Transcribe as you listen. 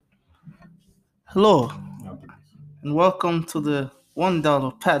Hello, and welcome to the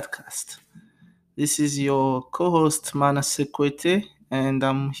 $1 podcast. This is your co host, Mana Sekwete, and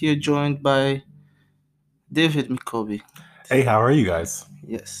I'm here joined by David Mikobi. Hey, how are you guys?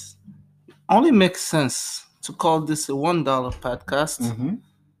 Yes. Only makes sense to call this a $1 podcast Mm-hmm.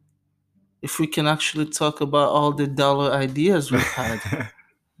 if we can actually talk about all the dollar ideas we've had,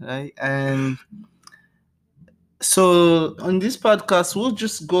 right? And so on this podcast, we'll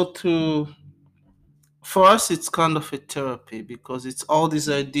just go to, for us, it's kind of a therapy because it's all these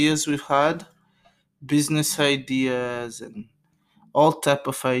ideas we've had, business ideas and all type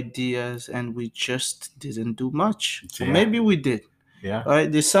of ideas, and we just didn't do much, or Yeah. maybe we did. Yeah.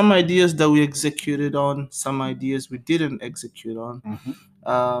 Right, there's some ideas that we executed on, some ideas we didn't execute on.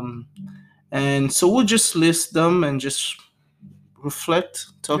 Mm-hmm. And so we'll just list them and just reflect,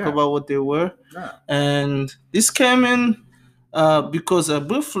 talk Yeah. about what they were. Yeah. And this came in because I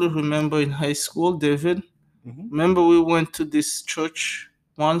briefly remember in high school, David, Mm-hmm. remember we went to this church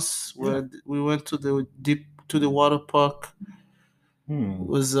once Yeah. where we went to the water park. Hmm.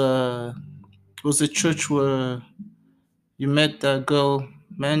 Was a church where you met that girl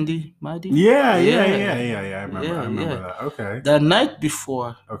Mandy? Yeah. Yeah, I remember. yeah, I remember yeah. that. Okay. That night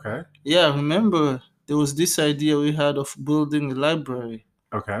before, Okay. yeah, I remember there was this idea we had of building a library,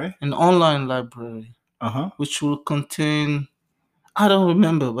 Okay. an online library, Uh-huh. which will contain, I don't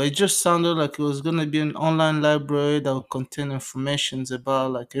remember, but it just sounded like it was gonna be an online library that would contain informations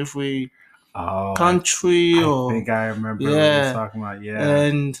about like every Oh, country, I or think I remember what you're yeah. talking about. Yeah.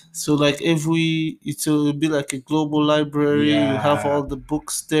 And so like every it will be like a global library, you have Yeah. all the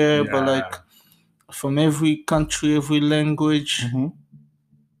books there, but like Yeah. from every country, every language. Mm-hmm.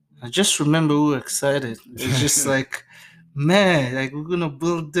 I just remember we were excited. It's just like, man, like we're gonna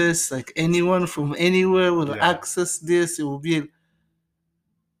build this, like anyone from anywhere will Yeah. access this. It will be,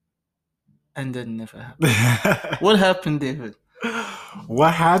 and then never happened. What happened, David?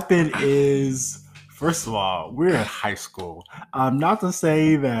 What happened is, first of all, we're in high school. Not to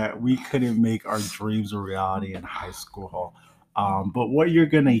say that we couldn't make our dreams a reality in high school, but what you're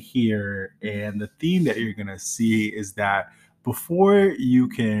going to hear and the theme that you're going to see is that before you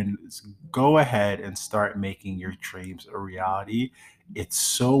can go ahead and start making your dreams a reality, it's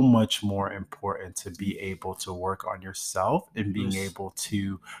so much more important to be able to work on yourself and being Yes. able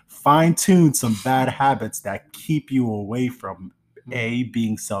to fine tune some bad habits that keep you away from A,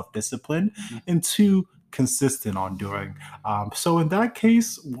 being self disciplined, and two, consistent on doing. So in that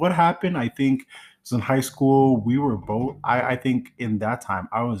case, what happened? I think so in high school, we were both. I think in that time,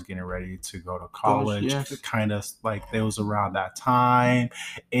 I was getting ready to go to college. Yes. Kind of like it was around that time,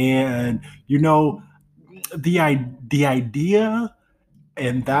 and you know, the idea,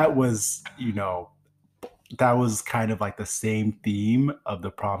 and that was that was kind of like the same theme of the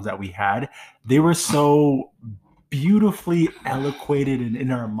problems that we had. They were so beautifully eloquated and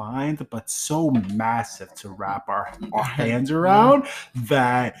in our mind, but so massive to wrap our hands around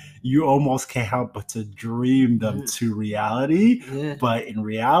that you almost can't help but to dream them to reality. Yeah. But in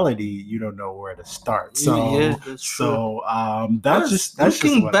reality, you don't know where to start. So, Yeah, that's so That's that's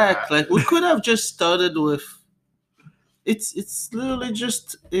looking just what back, like we could have just started with. It's literally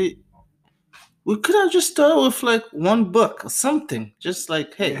just we could have just started with like one book or something. Just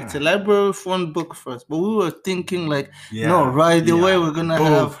like, hey, it's a library with one book first. But we were thinking like, no, right away we're gonna Boom.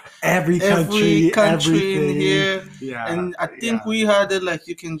 have every country in everything. here. Yeah. And I think we had it like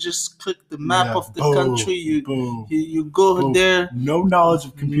you can just click the map Yeah, of the boom, country. boom, You go boom. there. No knowledge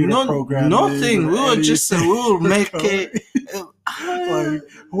of computer programming. Nothing. We were just we will make it. Like,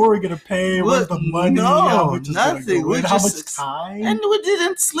 who are we gonna pay? Where's the money? No, How much is nothing. Gonna go in? We How just much time? and we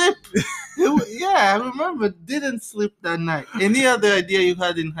didn't sleep. Yeah, I remember didn't sleep that night. Any other idea you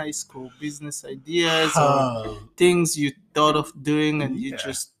had in high school? Business ideas or things you thought of doing and you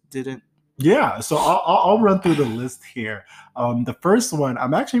just didn't? Yeah, so I'll run through the list here. The first one,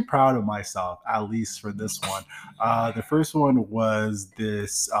 I'm actually proud of myself, at least for this one. The first one was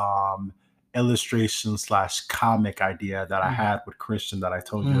this illustration / comic idea that I had with Christian that I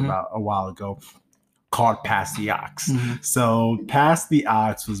told you about a while ago, called Pass the Ox. So Pass the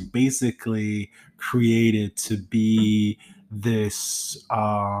Ox was basically created to be this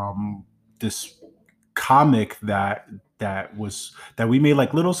this comic that we made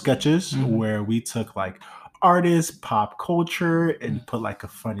like little sketches where we took like artists, pop culture, and put like a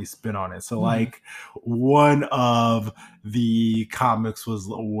funny spin on it. So Mhm. like one of the comics was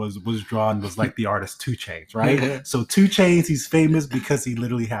drawn was like the artist 2 Chainz, right? So 2 Chainz, he's famous because he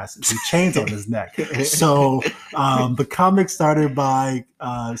literally has 2 chains on his neck. So the comic started by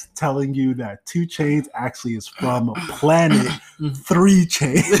telling you that 2 Chainz actually is from a planet 3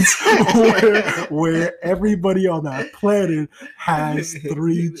 Chains, where everybody on that planet has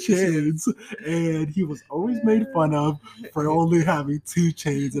 3 chains, and he was always made fun of for only having 2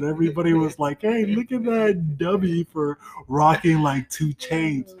 chains, and everybody was like, "Hey, look at that dummy for rocking like 2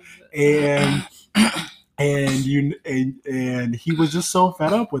 chains," and and he was just so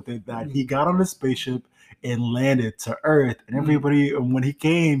fed up with it that he got on a spaceship and landed to Earth. And everybody, when he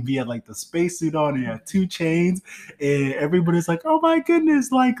came, he had like the spacesuit on, he had 2 chains, and everybody's like, "Oh my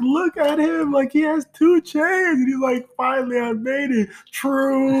goodness, like look at him, like he has 2 chains." And he's like, "Finally, I made it."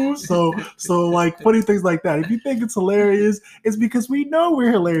 True. So like funny things like that. If you think it's hilarious, it's because we know we're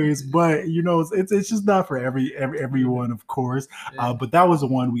hilarious, but you know, it's just not for everyone, of course. But that was the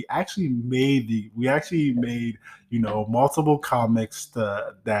one we actually made. You know, multiple comics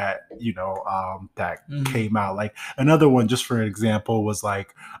that you know that came out. Like another one, just for an example, was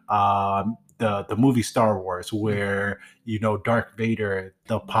like the movie Star Wars, where you know Darth Vader,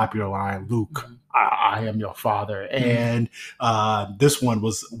 the popular line, "Luke, I am your father," and this one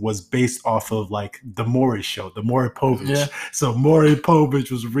was based off of like the Maury show, the Maury Povich. Yeah. So Maury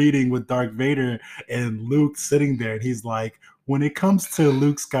Povich was reading with Darth Vader, and Luke sitting there, and he's like, "When it comes to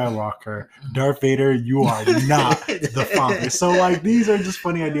Luke Skywalker, Darth Vader, you are not the father." So like these are just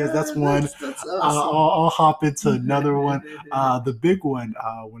funny ideas. That's one. That's awesome. I'll hop into another one. The big one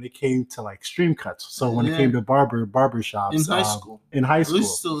when it came to like stream cuts. So when it came to barber shops in high school. In high school. We're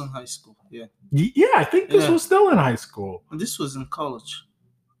still in high school. Yeah. Yeah, I think this was still in high school. This was in college.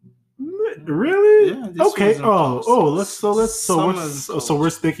 Really? Yeah. This Okay. was in college. So we're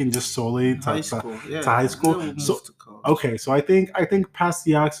sticking just solely to high school. To high school. Then we moved So to college. okay, so I think Past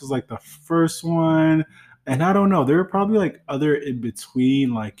the Ox was like the first one, and I don't know. There were probably like other in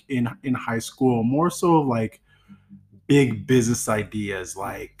between, like in high school, more so of like big business ideas,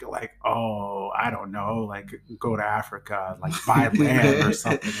 like oh, I don't know, like go to Africa, like buy land or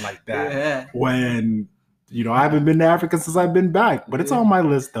something like that. Yeah. When you know I haven't been to Africa since I've been back, but it's on my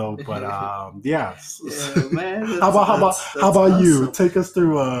list though. But yeah. Yeah, man. How about awesome. you? Take us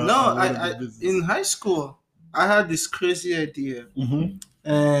through. No, I in high school I had this crazy idea,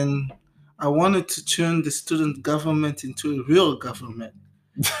 and I wanted to turn the student government into a real government.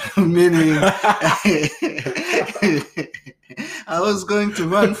 Meaning, I was going to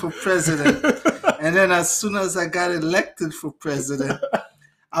run for president, and then as soon as I got elected for president,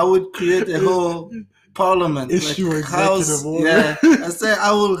 I would create a whole parliament, issue like executive order. Yeah, I said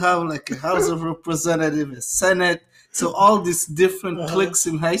I will have like a House of Representatives, a Senate. So all these different cliques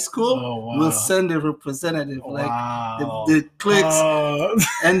in high school will send a representative, like the cliques,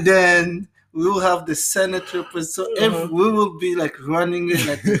 and then we will have the Senate representative. So we will be like running it,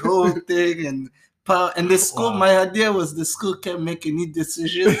 like the whole thing, and power. And the school, my idea was the school can't make any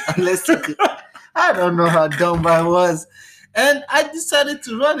decision unless it could. I don't know how dumb I was. And I decided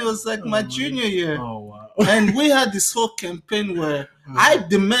to run. It was like my junior year. And we had this whole campaign where I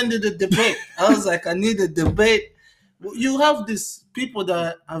demanded a debate. I was like, I need a debate. You have these people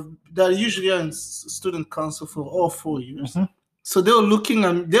that usually are in student council for all 4 years. So they were looking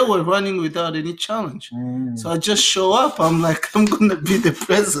and they were running without any challenge. So I just show up. I'm like, I'm going to be the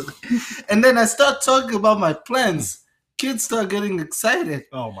president. And then I start talking about my plans. Kids start getting excited.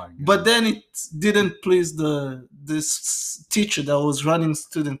 Oh my God. But then it didn't please this teacher that was running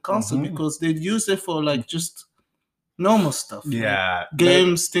student council because they'd use it for like just normal stuff. Yeah. Like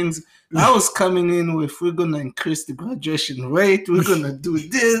games, things. I was coming in with, we're going to increase the graduation rate. We're going to do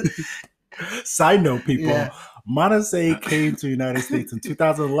this. Side note, people. Manasseh came to the United States in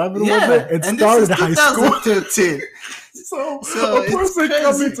 2011, Yeah, was it? and started this is high school. 2013. So a person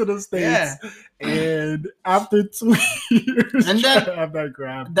coming to the States, and after 2 years, And then to have that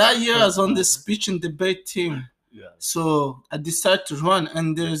grab. that year I was on the speech and debate team. Yeah. So I decided to run,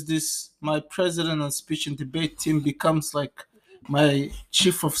 and there's this, my president and speech and debate team becomes like my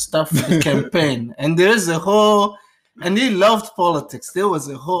chief of staff for the campaign. And there's a whole, and he loved politics. There was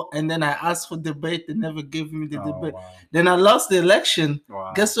a whole, and then I asked for debate. They never gave me the debate. Wow. Then I lost the election.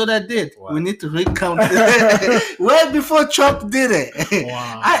 Wow. Guess what I did? What? We need to recount. Way before Trump did it.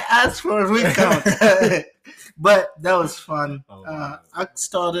 Wow. I asked for a recount. But that was fun. Wow. I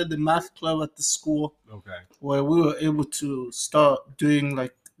started the math club at the school. Okay. Where we were able to start doing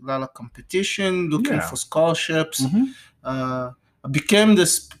like a lot of competition, looking for scholarships. I became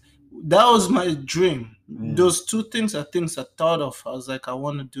this. That was my dream. those two things are things I thought of. I was like, I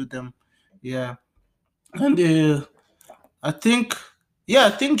want to do them. Yeah. And I think, yeah,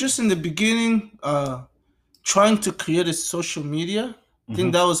 I think just in the beginning, trying to create a social media, I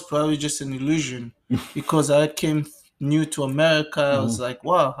think that was probably just an illusion because I came new to America. I was like,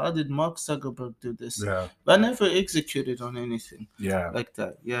 wow, how did Mark Zuckerberg do this? Yeah. But I never executed on anything Yeah. like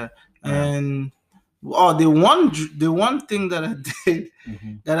that. Yeah. Yeah. And the one thing that I did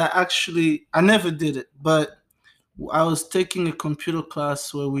that I never did it, but I was taking a computer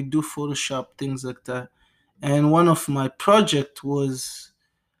class where we do Photoshop, things like that. And one of my project was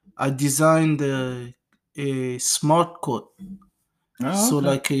I designed a smart coat. Oh, So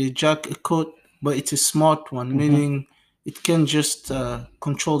okay. like a coat, but it's a smart one, meaning it can just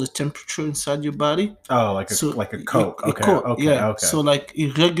control the temperature inside your body. Oh, like a So like a coat. a Okay. coat, Okay. yeah. Okay. So like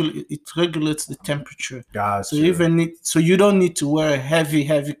it regulates the temperature. Gotcha. So you don't need to wear a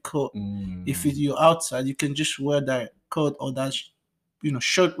heavy coat. Mm. If you're outside, you can just wear that coat or that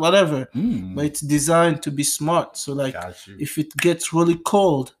shirt, whatever. But it's designed to be smart. So like Got you. if it gets really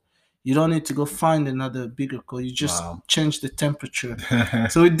cold, you don't need to go find another bigger coat. You just Wow. change the temperature.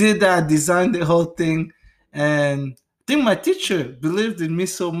 So we did that, designed the whole thing, and I think my teacher believed in me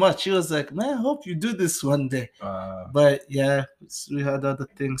so much. He was like, "Man, I hope you do this one day." But yeah, we had other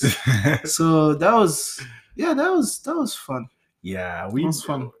things. So that was fun. Yeah, It was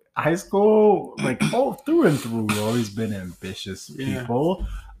fun. High school, like through and through, we've always been ambitious Yeah. people.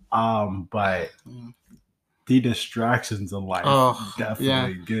 But the distractions in life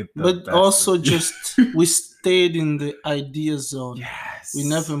definitely get the But best also of you. just we stayed in the idea zone. Yes. We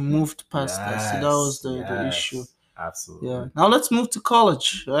never moved past that. So that was the issue. Absolutely. Yeah. Now let's move to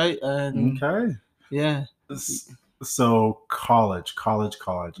college, right? And Okay. yeah. So college.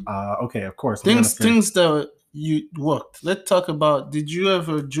 Okay, of course. Things that you worked. Let's talk about, did you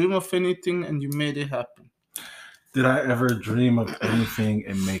ever dream of anything and you made it happen? Did I ever dream of anything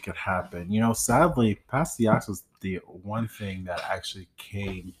and make it happen? Sadly, Pass the Ox was the one thing that actually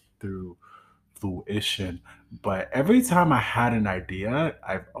came through fruition. But every time I had an idea,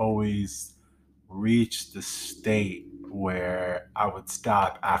 I've always reached the state where I would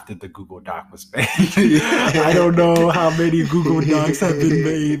stop after the Google Doc was made. I don't know how many Google Docs have been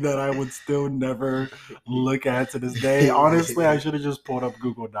made that I would still never look at to this day. Honestly, I should have just pulled up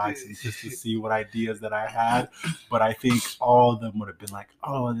Google Docs and just to see what ideas that I had. But I think all of them would have been like,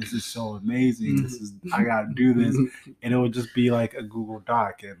 oh, this is so amazing. I gotta do this. And it would just be like a Google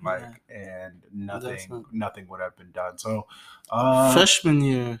Doc and nothing would have been done. So freshman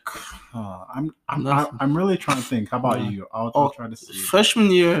year. I'm really trying to think. How about you? I'll try to see. Freshman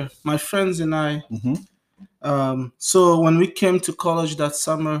year, my friends and I. So when we came to college that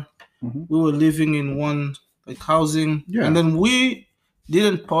summer, we were living in one housing, and then we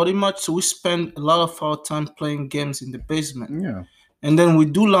didn't party much, so we spent a lot of our time playing games in the basement. Yeah. And then we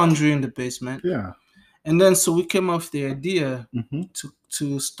do laundry in the basement. Yeah. And then so we came up with the idea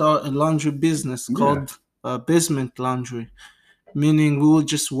to start a laundry business called Basement Laundry, meaning we will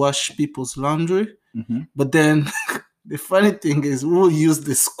just wash people's laundry. But then the funny thing is we will use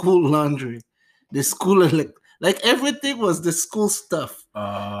the school laundry, the school like everything was the school stuff.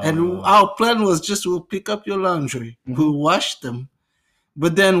 And our plan was just we'll pick up your laundry, we'll wash them.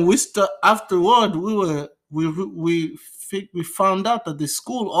 But then afterward we found out that the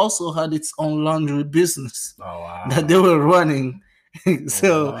school also had its own laundry business that they were running.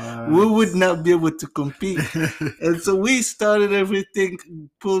 So we would not be able to compete. And so we started everything,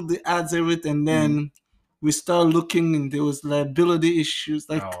 pulled the ads, everything, and then we started looking, and there was liability issues.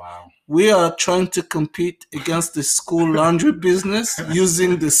 We are trying to compete against the school laundry business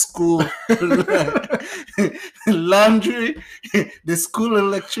using the school laundry, the school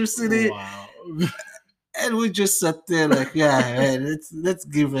electricity. And we just sat there like, let's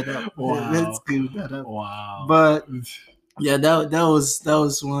give it up. Let's give that up. But yeah, that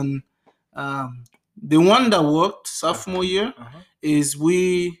was one. The one that worked sophomore year is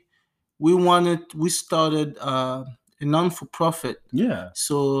we started a non-for-profit. Yeah.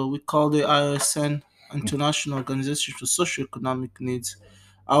 So we called it IOSN, International Organization for Socioeconomic Needs.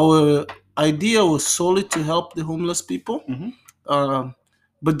 Our idea was solely to help the homeless people.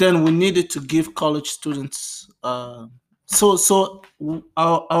 But then we needed to give college students. So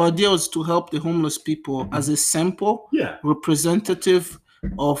our idea was to help the homeless people as a sample representative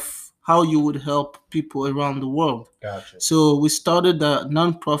of how you would help people around the world. Gotcha. So we started a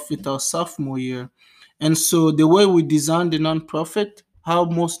nonprofit our sophomore year. And so the way we designed the nonprofit, how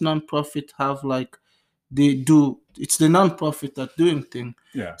most nonprofits have they do. It's the nonprofit that doing thing.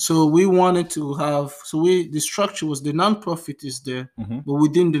 Yeah. So we wanted to have. So we the structure was the nonprofit is there, but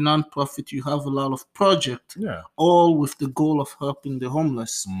within the nonprofit you have a lot of project, Yeah. all with the goal of helping the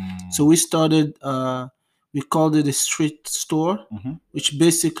homeless. So we started. We called it a street store, which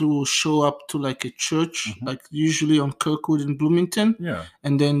basically will show up to like a church, like usually on Kirkwood in Bloomington, Yeah.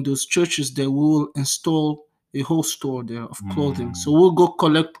 and then those churches there will install a whole store there of clothing. So we'll go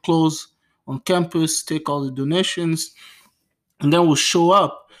collect clothes on campus, take all the donations, and then we'll show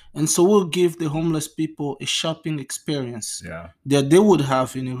up. And so we'll give the homeless people a shopping experience Yeah. that they would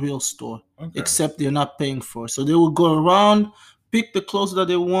have in a real store, Okay. except they're not paying for it. So they will go around, pick the clothes that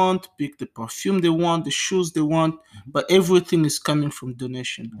they want, pick the perfume they want, the shoes they want, but everything is coming from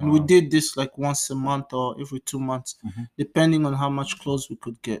donation. And we Wow. did this like once a month or every 2 months, depending on how much clothes we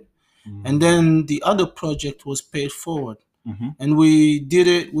could get. And then the other project was paid forward. And we did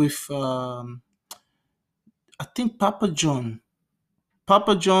it with, I think, Papa John.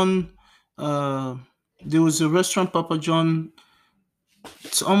 Papa John, uh, there was a restaurant, Papa John.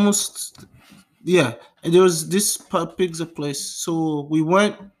 It's almost, yeah. And there was this pizza place. So we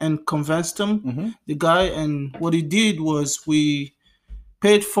went and convinced him, the guy, and what he did was we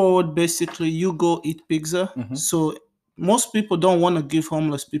paid forward. Basically, you go eat pizza. So most people don't want to give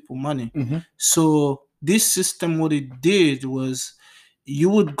homeless people money. So this system, what it did was, you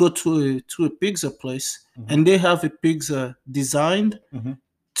would go to a pizza place, and they have a pizza designed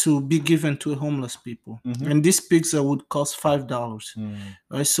to be given to homeless people, and this pizza would cost $5.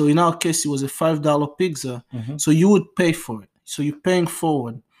 Right? So in our case, it was a $5 pizza. So you would pay for it. So you're paying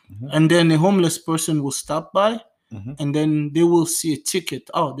forward, and then a homeless person will stop by, and then they will see a ticket.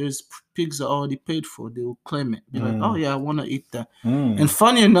 Oh, there's pizza already paid for. They will claim it. Be like, oh yeah, I want to eat that. And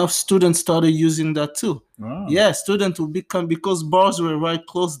funny enough, students started using that too. Wow. Yeah, students will become, because bars were right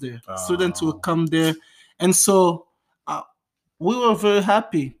close there. Students will come there, and so we were very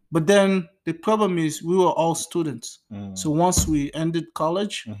happy. But then the problem is we were all students. So once we ended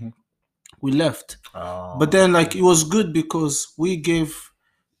college, we left. But then like it was good because we gave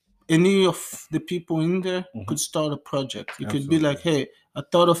any of the people in there could start a project. You could be like, hey, I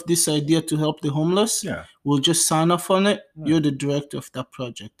thought of this idea to help the homeless. Yeah. We'll just sign off on it. You're the director of that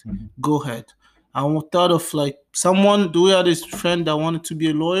project. Go ahead. I thought of like we had this friend that wanted to be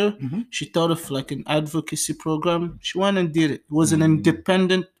a lawyer. She thought of like an advocacy program. She went and did it. It was an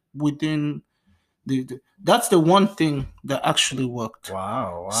independent within that's the one thing that actually worked.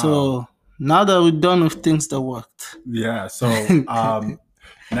 Wow. So now that we're done with things that worked. Yeah. So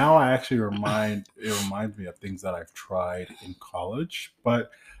now it reminds me of things that I've tried in college,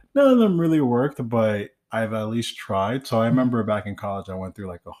 but none of them really worked, but I've at least tried. So I remember back in college, I went through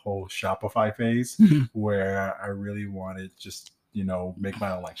like a whole Shopify phase where I really wanted just, make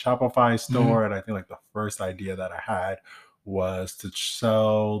my own like Shopify store. And I think like the first idea that I had was to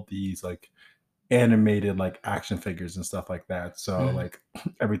sell these like animated like action figures and stuff like that. So like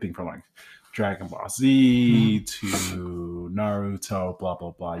everything from like Dragon Ball Z to Naruto, blah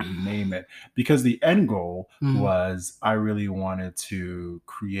blah blah, you name it. Because the end goal was I really wanted to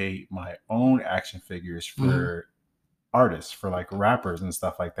create my own action figures for artists, for like rappers and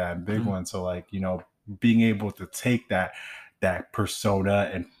stuff like that, and big ones. So like, being able to take that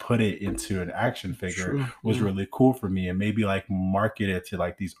persona and put it into an action figure was really cool for me, and maybe like market it to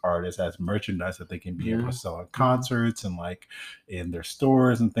like these artists as merchandise that they can be able to sell at concerts and like in their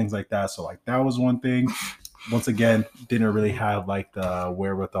stores and things like that. So like that was one thing. Once again, didn't really have like the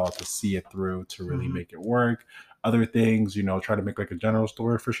wherewithal to see it through to really make it work. Other things, try to make like a general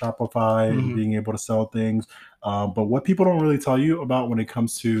store for Shopify and being able to sell things. But what people don't really tell you about when it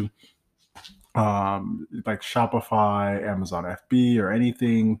comes to like Shopify, Amazon FB, or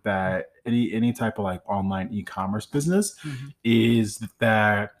anything that any type of like online e-commerce business is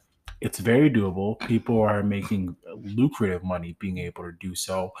that it's very doable. People are making lucrative money being able to do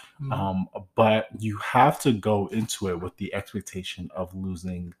so. But you have to go into it with the expectation of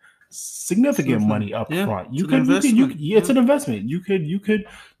losing significant money up front. It's an investment. You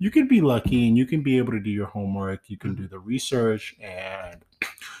could be lucky and you can be able to do your homework. You can do the research and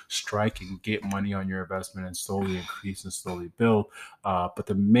strike and get money on your investment and slowly increase and slowly build. But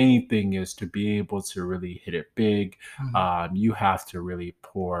the main thing is to be able to really hit it big. You have to really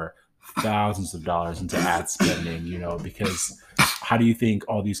pour thousands of dollars into ad spending, because how do you think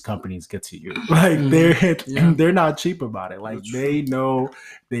all these companies get to you? Like they're not cheap about it. Like they know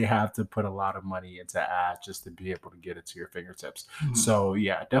they have to put a lot of money into ads just to be able to get it to your fingertips. So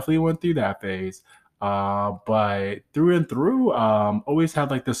yeah, definitely went through that phase. But through and through, always had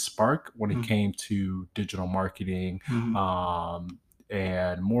like this spark when it came to digital marketing,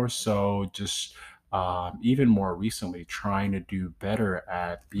 and more so just even more recently trying to do better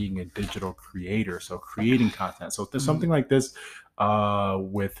at being a digital creator, so creating content. So if there's something like this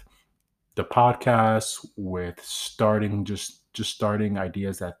with the podcast, with starting just starting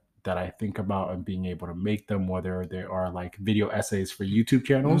ideas that I think about and being able to make them, whether they are like video essays for YouTube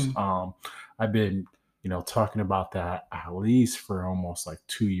channels. I've been talking about that at least for almost like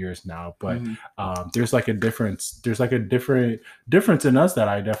 2 years now. But there's like a difference. There's like a difference in us that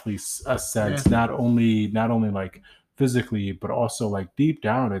I definitely sense. Not only like physically, but also like deep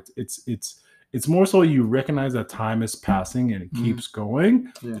down. It's more so you recognize that time is passing and it keeps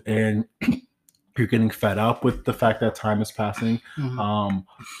going, and you're getting fed up with the fact that time is passing.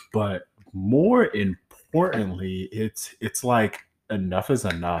 But more importantly, it's like enough is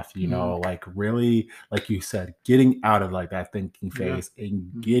enough, like really, like you said, getting out of like that thinking phase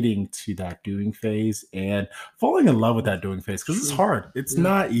and getting to that doing phase and falling in love with that doing phase, because it's hard. It's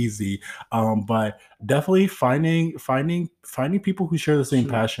not easy. But definitely finding people who share the same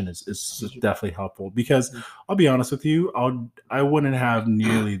passion is definitely helpful, because I'll be honest with you, I wouldn't have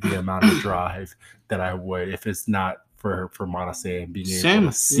nearly the amount of drive that I would if it's not for Monase and being able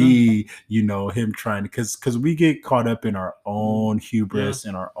to see, him trying to, because we get caught up in our own hubris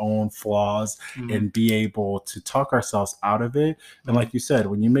and our own flaws, and be able to talk ourselves out of it. And like you said,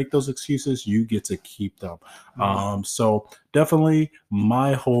 when you make those excuses, you get to keep them. So definitely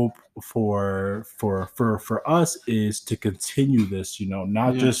my hope for us is to continue this,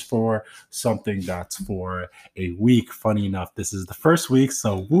 not just for something that's for a week. Funny enough, this is the first week,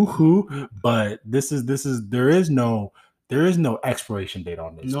 so woohoo. But this is there is no expiration date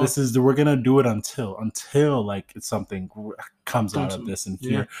on this. This is, we're gonna do it until like something comes out of this in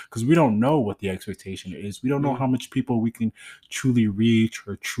here, because we don't know what the expectation is. We don't know how much people we can truly reach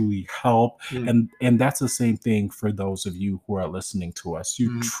or truly help. And that's the same thing for those of you who are listening to us.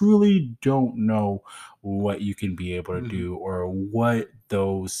 You truly don't know what you can be able to do, or what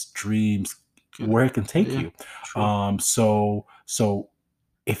those dreams, where it can take you. So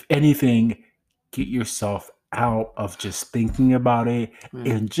if anything, get yourself out of just thinking about it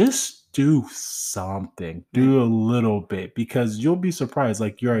and just do something. Do a little bit, because you'll be surprised,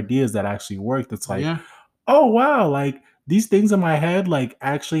 like your ideas that actually work, that's like, oh wow, like these things in my head like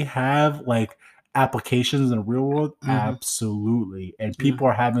actually have like applications in the real world. Absolutely. And people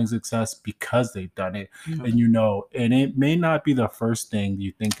are having success because they've done it. And and it may not be the first thing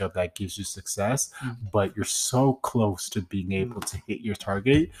you think of that gives you success, but you're so close to being able to hit your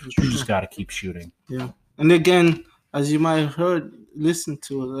target. You just got to keep shooting. And again, as you might have listened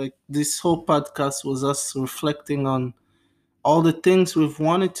to, like this whole podcast was us reflecting on all the things we've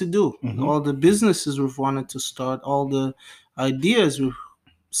wanted to do, all the businesses we've wanted to start, all the ideas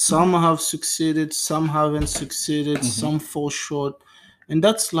some have succeeded, some haven't succeeded, some fall short, and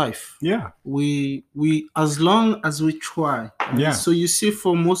that's life. We as long as we try. So you see,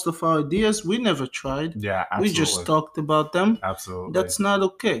 for most of our ideas, we never tried. Absolutely. We just talked about them. Absolutely. That's not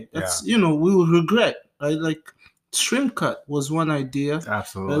okay. That's we will regret, right? Like Shrimp Cut was one idea.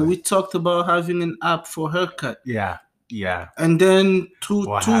 Absolutely. We talked about having an app for haircut. And then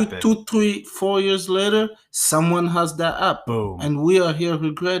 2, 3, 4 years later, someone has that app. Boom. And we are here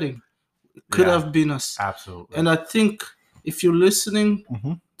regretting. It could have been us. Absolutely. And I think if you're listening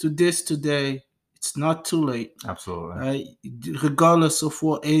to this today, it's not too late. Absolutely. Right? Regardless of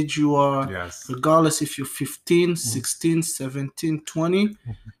what age you are, regardless if you're 15, 16, 17, 20,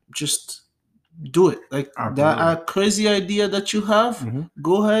 just do it. Like that crazy idea that you have,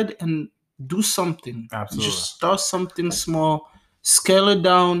 go ahead and do something. Absolutely. Just start something small, scale it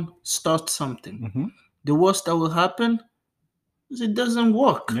down, start something. The worst that will happen is it doesn't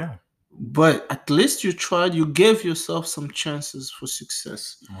work. But at least you tried, you gave yourself some chances for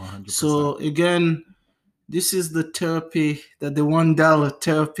success. 100%. So again, this is the therapy that the $1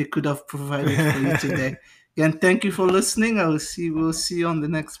 therapy could have provided for you today. Again, thank you for listening. We'll see you on the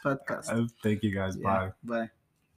next podcast. Thank you guys. Bye. Bye.